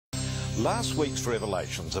Last week's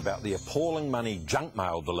revelations about the appalling money junk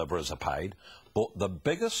mail deliverers are paid brought the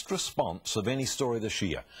biggest response of any story this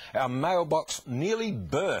year. Our mailbox nearly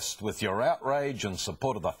burst with your outrage in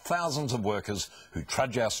support of the thousands of workers who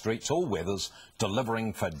trudge our streets all weathers,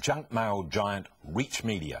 delivering for junk mail giant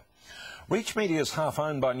Reachmedia. Reachmedia is half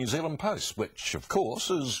owned by New Zealand Post, which of course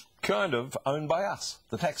is kind of owned by us,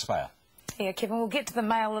 the taxpayer. Yeah, Kevin, we'll get to the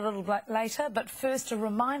mail a little bit later, but first a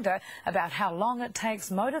reminder about how long it takes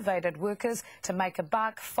motivated workers to make a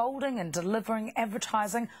buck folding and delivering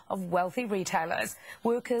advertising of wealthy retailers.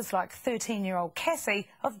 Workers like 13-year-old Cassie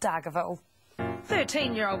of Dargaville.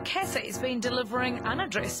 13-year-old Cassie's been delivering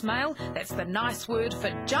unaddressed mail, that's the nice word for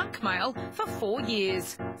junk mail, for 4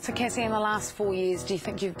 years. So Cassie, in the last 4 years, do you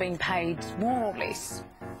think you've been paid more or less?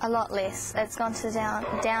 A lot less. It's gone to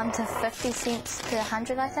down to 50 cents per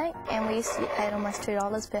 100, I think, and we used to get paid almost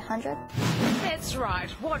 $2 per 100. That's right.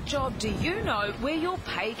 What job do you know where your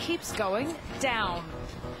pay keeps going down?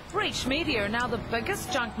 Reachmedia are now the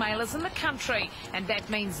biggest junk mailers in the country, and that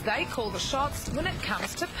means they call the shots when it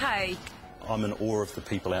comes to pay. I'm in awe of the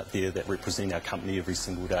people out there that represent our company every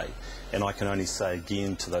single day, and I can only say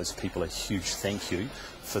again to those people a huge thank you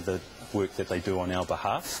for the work that they do on our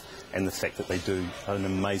behalf and the fact that they do an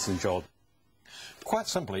amazing job. Quite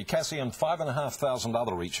simply, Cassie and 5,500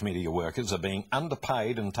 other Reachmedia workers are being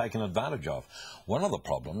underpaid and taken advantage of. One of the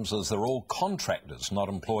problems is they're all contractors, not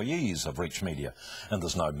employees of Reachmedia, and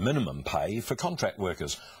there's no minimum pay for contract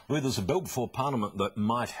workers. There's a bill before Parliament that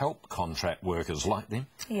might help contract workers like them.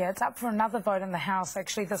 Yeah, it's up for another vote in the House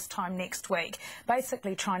actually this time next week,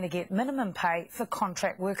 basically trying to get minimum pay for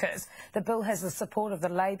contract workers. The bill has the support of the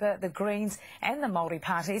Labour, the Greens and the Māori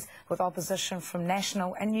parties, with opposition from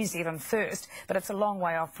National and New Zealand First, but it's a long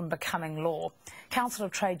way off from becoming law. Council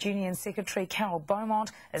of Trade Union Secretary Carol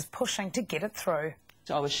Beaumont is pushing to get it through.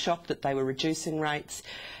 I was shocked that they were reducing rates,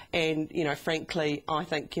 and frankly I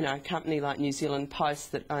think a company like New Zealand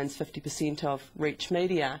Post that owns 50% of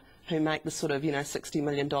Reachmedia, who make the sort of $60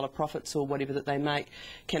 million profits or whatever that they make,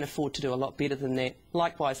 can afford to do a lot better than that.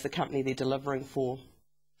 Likewise the company they're delivering for.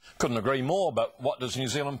 Couldn't agree more, but what does New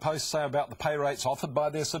Zealand Post say about the pay rates offered by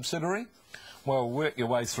their subsidiary? Well, work your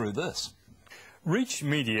way through this.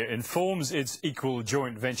 Reachmedia informs its equal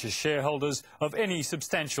joint venture shareholders of any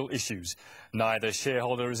substantial issues. Neither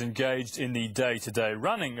shareholder is engaged in the day-to-day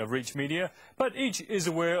running of Reachmedia, but each is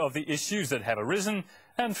aware of the issues that have arisen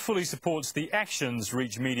and fully supports the actions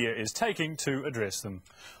Reachmedia is taking to address them.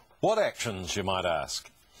 What actions, you might ask?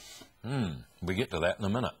 We get to that in a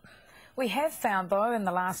minute. We have found, though, in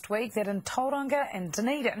the last week that in Tauranga and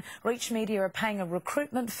Dunedin, Reachmedia are paying a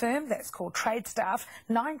recruitment firm, that's called Trade Staff,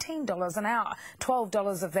 $19 an hour.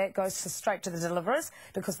 $12 of that goes straight to the deliverers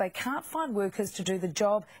because they can't find workers to do the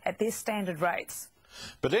job at their standard rates.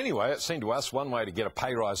 But anyway, it seemed to us one way to get a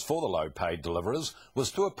pay rise for the low-paid deliverers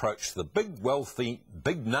was to approach the big, wealthy,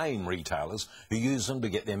 big-name retailers who use them to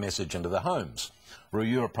get their message into their homes. Roo,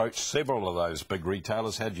 you approached several of those big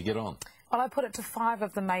retailers. How'd you get on? Well, I put it to 5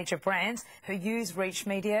 of the major brands who use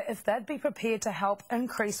Reachmedia if they'd be prepared to help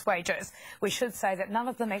increase wages. We should say that none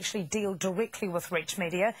of them actually deal directly with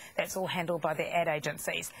Reachmedia. That's all handled by their ad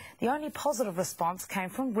agencies. The only positive response came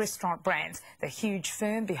from restaurant brands, the huge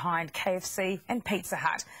firm behind KFC and Pizza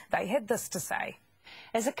Hut. They had this to say.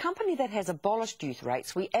 As a company that has abolished youth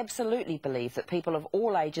rates, we absolutely believe that people of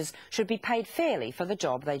all ages should be paid fairly for the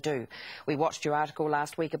job they do. We watched your article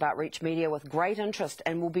last week about Reachmedia with great interest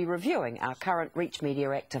and will be reviewing our current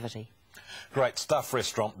Reachmedia activity. Great stuff,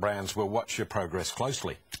 restaurant brands. We'll watch your progress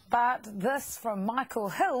closely. But this from Michael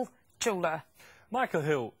Hill, jeweller. Michael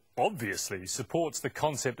Hill obviously supports the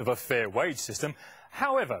concept of a fair wage system.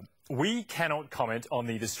 However, we cannot comment on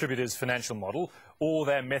the distributor's financial model or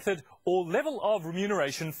their method or level of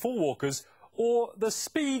remuneration for walkers or the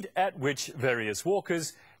speed at which various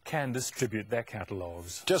walkers can distribute their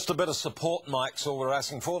catalogues. Just a bit of support, Mike's all we're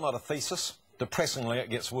asking for, not a thesis. Depressingly, it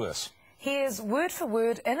gets worse. Here's word for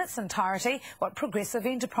word in its entirety what Progressive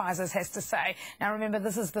Enterprises has to say. Now remember,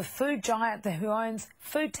 this is the food giant who owns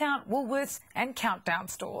Foodtown, Woolworths and Countdown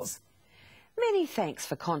stores. Many thanks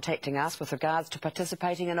for contacting us with regards to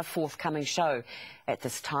participating in a forthcoming show. At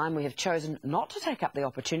this time, we have chosen not to take up the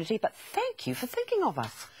opportunity, but thank you for thinking of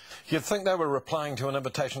us. You'd think they were replying to an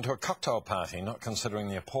invitation to a cocktail party, not considering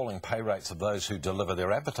the appalling pay rates of those who deliver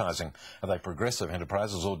their advertising. Are they progressive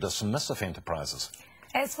enterprises or dismissive enterprises?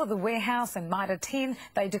 As for the warehouse and Mitre 10,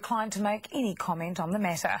 they declined to make any comment on the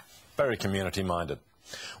matter. Very community-minded.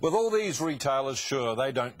 With all these retailers, sure,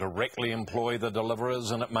 they don't directly employ the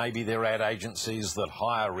deliverers, and it may be their ad agencies that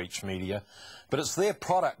hire Reachmedia, but it's their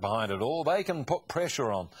product behind it all. They can put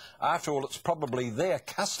pressure on. After all, it's probably their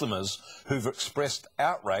customers who've expressed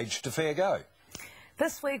outrage to fair go.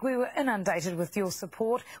 This week we were inundated with your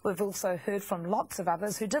support. We've also heard from lots of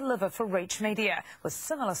others who deliver for Reachmedia, with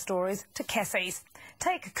similar stories to Cassie's.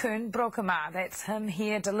 Take Koen Brokema, that's him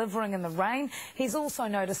here delivering in the rain. He's also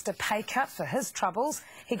noticed a pay cut for his troubles.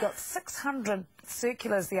 He got 600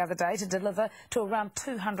 circulars the other day to deliver to around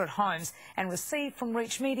 200 homes and received from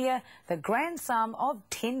Reachmedia the grand sum of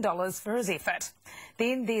 $10 for his effort.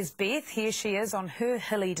 Then there's Beth. Here she is on her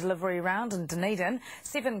hilly delivery round in Dunedin,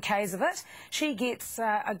 7 Ks of it. She gets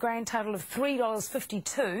a grand total of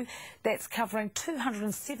 $3.52. That's covering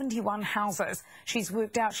 271 houses. She's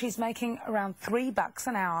worked out she's making around $3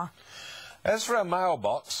 an hour. As for our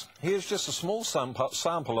mailbox, here's just a small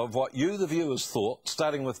sample of what you, the viewers, thought,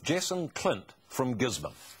 starting with Jess and Clint from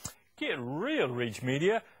Gisborne. Get real,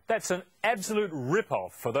 Reachmedia. That's an absolute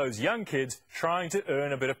rip-off for those young kids trying to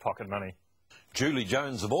earn a bit of pocket money. Julie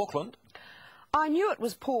Jones of Auckland. I knew it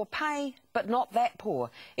was poor pay, but not that poor.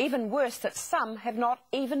 Even worse that some have not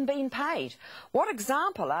even been paid. What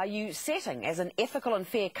example are you setting as an ethical and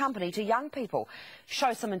fair company to young people?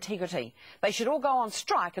 Show some integrity. They should all go on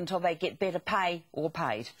strike until they get better pay or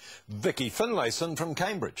paid. Vicky Finlayson from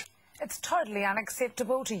Cambridge. It's totally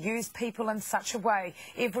unacceptable to use people in such a way.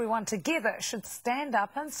 Everyone together should stand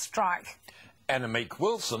up and strike. Annemiek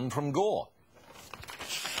Wilson from Gore.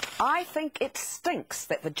 I think it stinks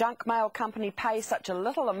that the junk mail company pays such a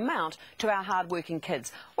little amount to our hard-working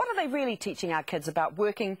kids. What are they really teaching our kids about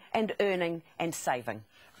working and earning and saving?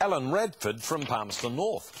 Alan Radford from Palmerston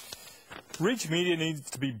North. Reachmedia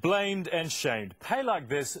needs to be blamed and shamed. Pay like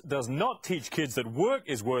this does not teach kids that work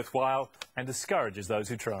is worthwhile and discourages those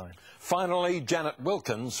who try. Finally, Janet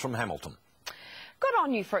Wilkins from Hamilton. Good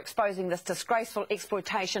on you for exposing this disgraceful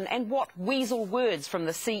exploitation, and what weasel words from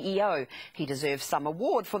the CEO. He deserves some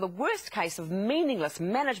award for the worst case of meaningless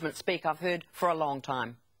management speak I've heard for a long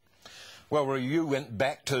time. Well, you went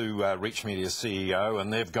back to Reachmedia's CEO,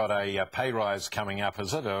 and they've got a pay rise coming up,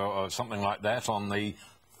 is it, or something like that, on the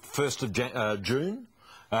 1st of June?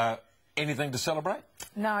 Anything to celebrate?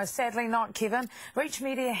 No, sadly not, Kevin.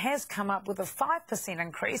 Reachmedia has come up with a 5%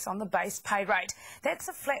 increase on the base pay rate. That's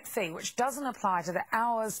a flat fee which doesn't apply to the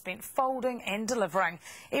hours spent folding and delivering.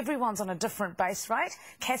 Everyone's on a different base rate.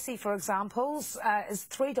 Cassie, for example, is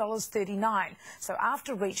 $3.39. So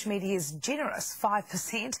after Reachmedia's generous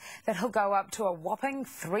 5%, that'll go up to a whopping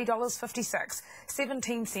 $3.56.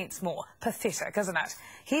 17 cents more. Pathetic, isn't it?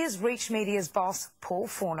 Here's Reachmedia's boss, Paul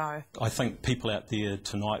Forno. I think people out there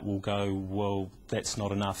tonight will go, well, that's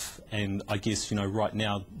not enough, and I guess, you know, right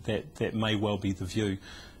now that may well be the view.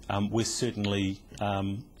 We're certainly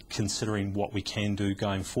considering what we can do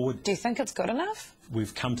going forward. Do you think it's good enough?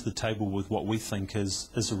 We've come to the table with what we think is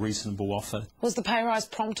a reasonable offer. Was the pay rise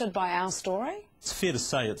prompted by our story? It's fair to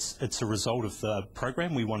say it's a result of the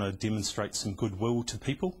program. We want to demonstrate some goodwill to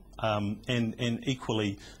people, and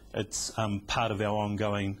equally it's part of our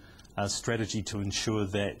ongoing strategy to ensure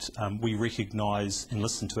that we recognise and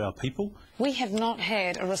listen to our people. We have not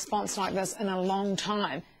had a response like this in a long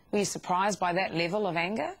time. Were you surprised by that level of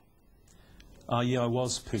anger? Yeah, I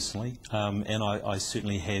was personally, and I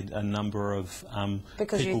certainly had a number of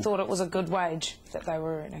because people... you thought it was a good wage that they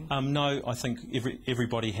were earning? No, I think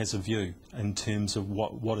everybody has a view in terms of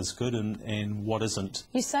what is good and what isn't.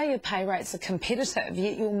 You say your pay rates are competitive,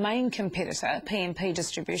 yet your main competitor, P&P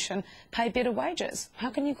Distribution, pay better wages. How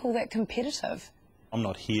can you call that competitive? I'm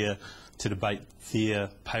not here to debate their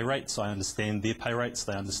pay rates. I understand their pay rates,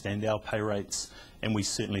 they understand our pay rates, and we're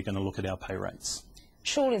certainly going to look at our pay rates.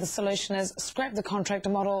 Surely the solution is scrap the contractor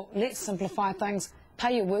model, let's simplify things,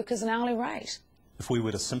 pay your workers an hourly rate. If we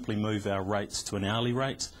were to simply move our rates to an hourly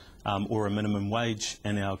rate or a minimum wage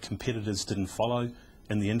and our competitors didn't follow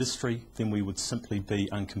in the industry, then we would simply be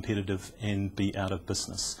uncompetitive and be out of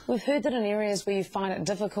business. We've heard that in areas where you find it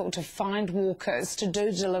difficult to find walkers to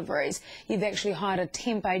do deliveries, you've actually hired a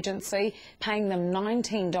temp agency, paying them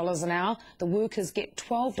 $19 an hour. The workers get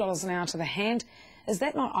 $12 an hour to the hand. Is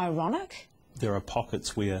that not ironic? There are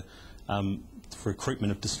pockets where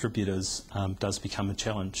recruitment of distributors does become a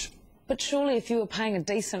challenge. But surely if you were paying a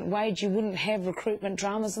decent wage, you wouldn't have recruitment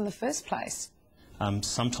dramas in the first place.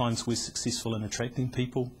 Sometimes we're successful in attracting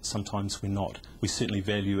people, sometimes we're not. We certainly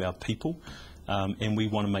value our people, and we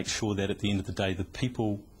want to make sure that at the end of the day, the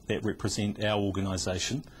people that represent our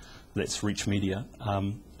organisation, that's Reachmedia,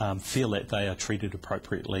 feel that they are treated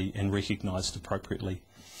appropriately and recognised appropriately.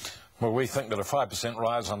 Well, we think that a 5%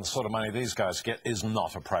 rise on the sort of money these guys get is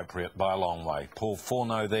not appropriate by a long way. Paul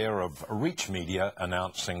Forno there of Reachmedia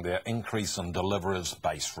announcing their increase in deliverers'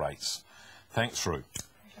 base rates. Thanks, Roo.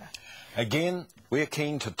 Again, we're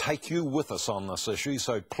keen to take you with us on this issue,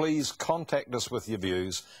 so please contact us with your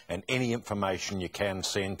views and any information you can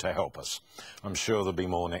send to help us. I'm sure there'll be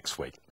more next week.